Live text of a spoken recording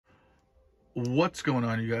What's going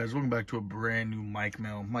on, you guys? Welcome back to a brand new Mike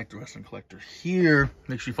Mail. Mike the Wrestling Collector here.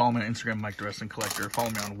 Make sure you follow me on Instagram, Mike the Wrestling Collector. Follow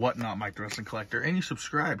me on Whatnot, Mike the Wrestling Collector. And you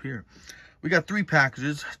subscribe here. We got 3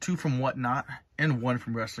 packages, 2 from Whatnot and 1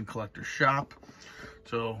 from Wrestling Collector Shop.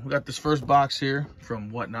 So we got this first box here from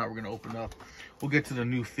Whatnot we're going to open up. We'll get to the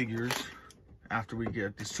new figures after we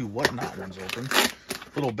get these 2 Whatnot ones open.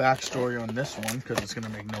 Little backstory on this one because it's going to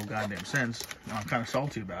make no goddamn sense. I'm kind of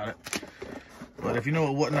salty about it. But if you know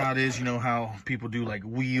what Whatnot is, you know how people do like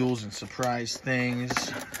wheels and surprise things.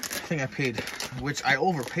 I think I paid, which I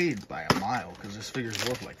overpaid by a mile because this figure's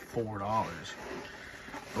worth like $4.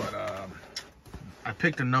 But I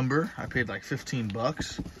picked a number. I paid like 15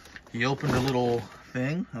 bucks. He opened a little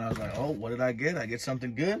thing and I was like, oh, what did I get? I get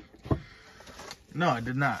something good? No, I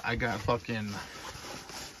did not. I got fucking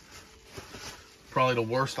probably the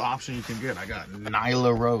worst option you can get. I got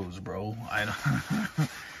Rhodes, bro.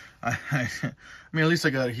 I mean, at least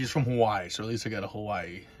I got, he's from Hawaii, so at least I got a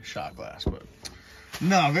Hawaii shot glass. But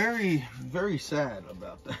no, very, very sad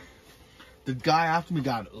about that. The guy after me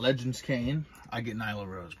got Legends Kane. I get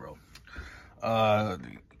Rhodes, bro.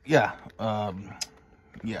 Yeah. We're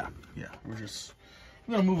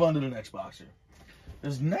gonna move on to the next box here.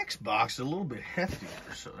 This next box is a little bit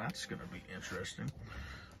heftier, so that's gonna be interesting.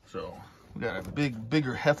 So we got a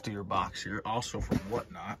bigger, heftier box here, also from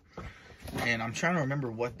Whatnot. And I'm trying to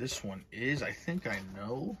remember what this one is. I think I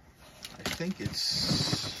know. I think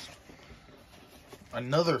it's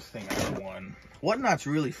another thing I won. Whatnot's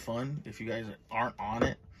really fun if you guys aren't on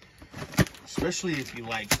it. Especially if you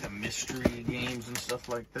like the mystery games and stuff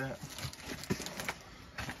like that.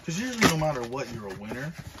 Because usually no matter what, you're a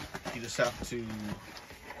winner. You just have to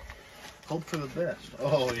hope for the best.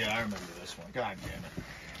 Oh yeah, I remember this one. God damn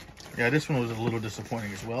it. Yeah, this one was a little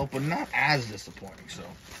disappointing as well, but not as disappointing,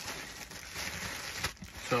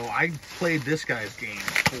 So I played this guy's game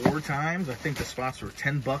 4 times. I think the spots were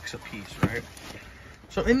 10 bucks a piece, right?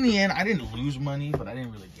 So in the end, I didn't lose money, but I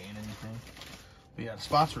didn't really gain anything. But yeah, the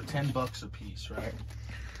spots were 10 bucks a piece, right?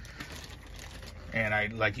 And I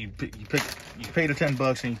like you pay the 10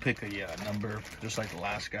 bucks and you pick a number, just like the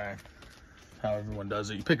last guy. How everyone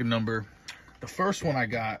does it. You pick a number. The first one I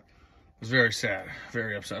got was very sad,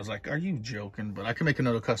 very upset. I was like, "Are you joking?" But I can make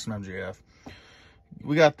another custom MJF.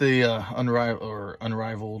 We got the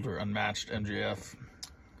unrivaled or unmatched MJF.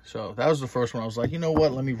 So that was the first one. I was like, you know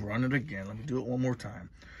what? Let me run it again. Let me do it one more time.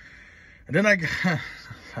 And then I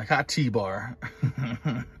got T-Bar,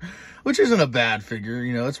 which isn't a bad figure.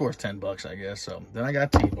 You know, it's worth 10 bucks, I guess. So then I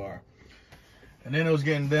got T-Bar. And then it was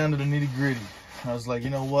getting down to the nitty gritty. I was like, you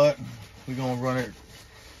know what? We're going to run it.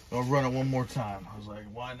 Gonna run it one more time. I was like,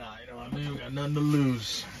 why not? You know what I mean? We got nothing to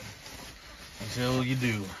lose until you do.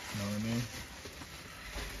 You know what I mean?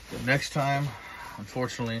 The next time,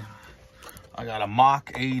 unfortunately, I got a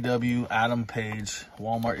mock AEW Adam Page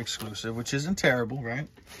Walmart exclusive, which isn't terrible, right?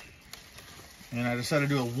 And I decided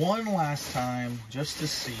to do it one last time just to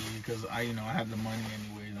see, because I had the money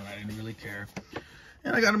anyway, and I didn't really care.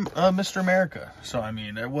 And I got Mr. America. So I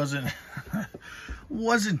mean, it wasn't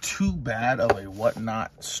too bad of a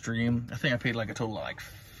Whatnot stream. I think I paid like a total of like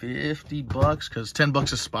 50 bucks, because 10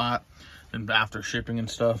 bucks a spot, and after shipping and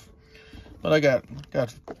stuff. But I got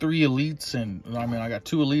 3 elites, and I mean, I got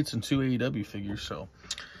 2 elites and 2 AEW figures, so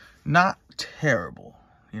not terrible.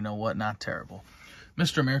 You know what? Not terrible.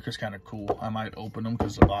 Mr. America's kind of cool. I might open them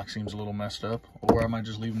because the box seems a little messed up, or I might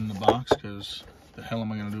just leave them in the box because the hell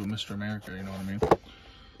am I going to do with Mr. America? You know what I mean?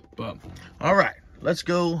 But all right, let's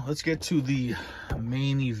go. Let's get to the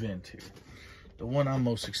main event here. The one I'm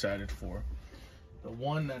most excited for. The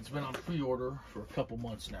one that's been on pre-order for a couple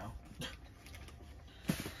months now.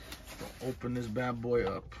 Open this bad boy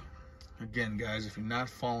up. Again, guys, if you're not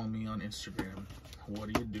following me on Instagram, what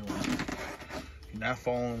are you doing? If you're not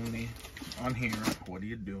following me on here, what are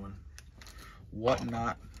you doing?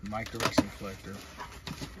 Whatnot, Mike the Wrestling Collector.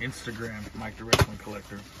 Instagram, Mike the Wrestling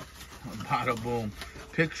Collector. Bada boom.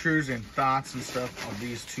 Pictures and thoughts and stuff of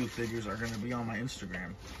these 2 figures are going to be on my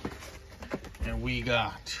Instagram. And we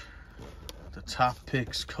got the top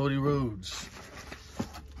picks, Cody Rhodes.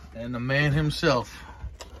 And the man himself,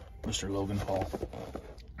 Mr. Logan Paul.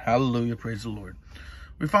 Hallelujah, praise the Lord.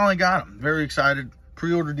 We finally got him. Very excited.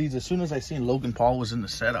 Pre-ordered these as soon as I seen Logan Paul was in the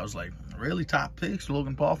set. I was like, really? Top picks?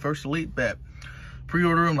 Logan Paul, first elite? Bet.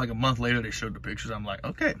 Pre-order him. Like a month later, they showed the pictures. I'm like,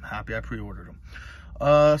 okay, I'm happy I pre-ordered them.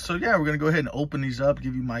 So yeah, we're going to go ahead and open these up,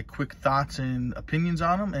 give you my quick thoughts and opinions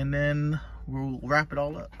on them, and then we'll wrap it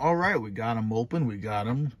all up. All right, we got them open. We got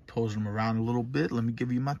them. Posing them around a little bit. Let me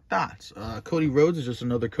give you my thoughts. Cody Rhodes is just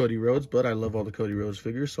another Cody Rhodes, but I love all the Cody Rhodes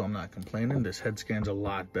figures, so I'm not complaining. This head scan's a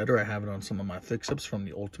lot better. I have it on some of my fix-ups from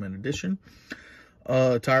the Ultimate Edition.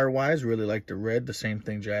 Tire wise, really like the red, the same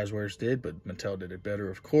thing Jazzwares did, but Mattel did it better,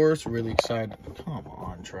 of course. Really excited. Come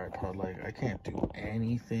on, tripod, like I can't do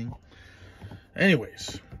anything.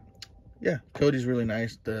 Anyways, yeah, Cody's really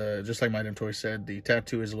nice. Just like my damn toy said, the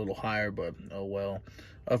tattoo is a little higher, but oh well.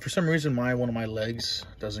 For some reason, one of my legs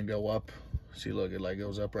doesn't go up. See, look, it like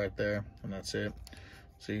goes up right there, and that's it.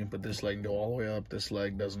 See, but this leg can go all the way up. This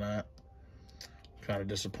leg does not. Kind of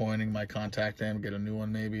disappointing. Might contact them, get a new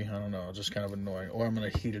one maybe. I don't know, just kind of annoying. Or I'm gonna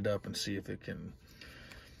heat it up and see if it can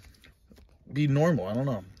be normal. I don't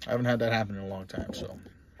know. I haven't had that happen in a long time, so.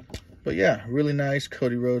 But yeah, really nice.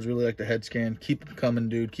 Cody Rhodes, really like the head scan. Keep them coming,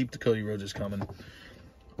 dude. Keep the Cody Rhodes coming.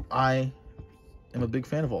 I am a big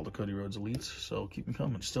fan of all the Cody Rhodes Elites, so keep them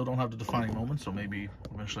coming. Still don't have the defining moment, so maybe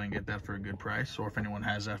eventually I can get that for a good price. Or if anyone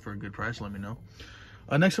has that for a good price, let me know.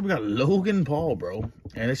 Next up, we got Logan Paul, bro.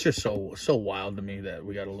 And it's just so wild to me that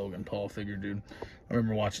we got a Logan Paul figure, dude. I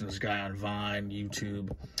remember watching this guy on Vine,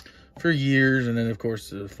 YouTube, for years. And then, of course,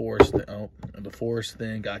 the Forest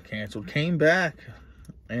thing got canceled. Came back.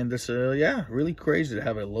 And this, yeah, really crazy to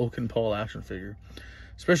have a Logan Paul action figure.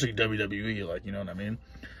 Especially WWE, like, you know what I mean?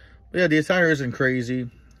 But yeah, the attire isn't crazy.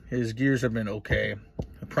 His gears have been okay.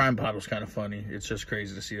 The Prime bottle's kind of funny. It's just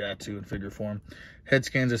crazy to see that, too, in figure form. Head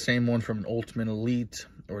scan's the same one from an Ultimate Elite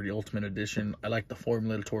or the Ultimate Edition. I like the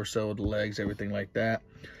formulated torso, the legs, everything like that.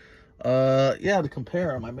 Yeah, to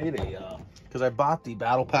compare them, I made because I bought the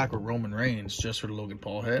battle pack with Roman Reigns just for the Logan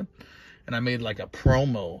Paul head. And I made like a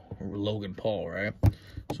promo Logan Paul, right?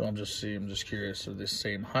 So I'm just curious. So this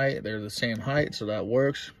same height, they're the same height, so that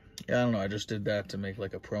works. Yeah, I don't know. I just did that to make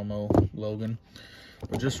like a promo Logan.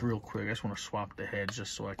 But just real quick, I just want to swap the heads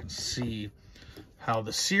just so I can see how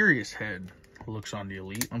the serious head looks on the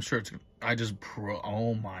Elite. I'm sure it's,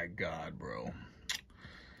 oh my God, bro.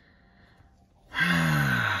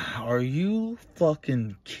 Are you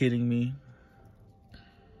fucking kidding me?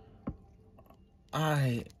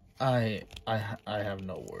 I have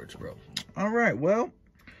no words, bro. All right, well.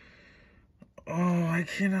 Oh, I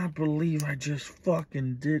cannot believe I just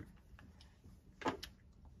fucking did.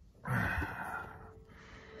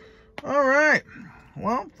 All right.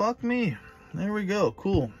 Well, fuck me. There we go.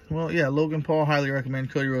 Cool. Well, yeah, Logan Paul, highly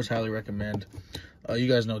recommend. Cody Rhodes, highly recommend. You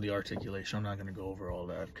guys know the articulation. I'm not going to go over all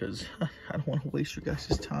that because I don't want to waste your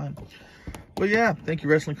guys' time. But yeah, thank you,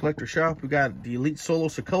 Wrestling Collector Shop. We got the Elite Solo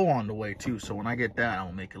Sokoa on the way, too. So when I get that,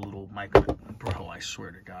 I'll make a little mic. Bro, I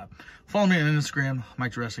swear to God. Follow me on Instagram,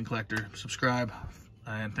 Mike the Wrestling Collector. Subscribe.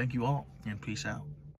 And thank you all. And peace out.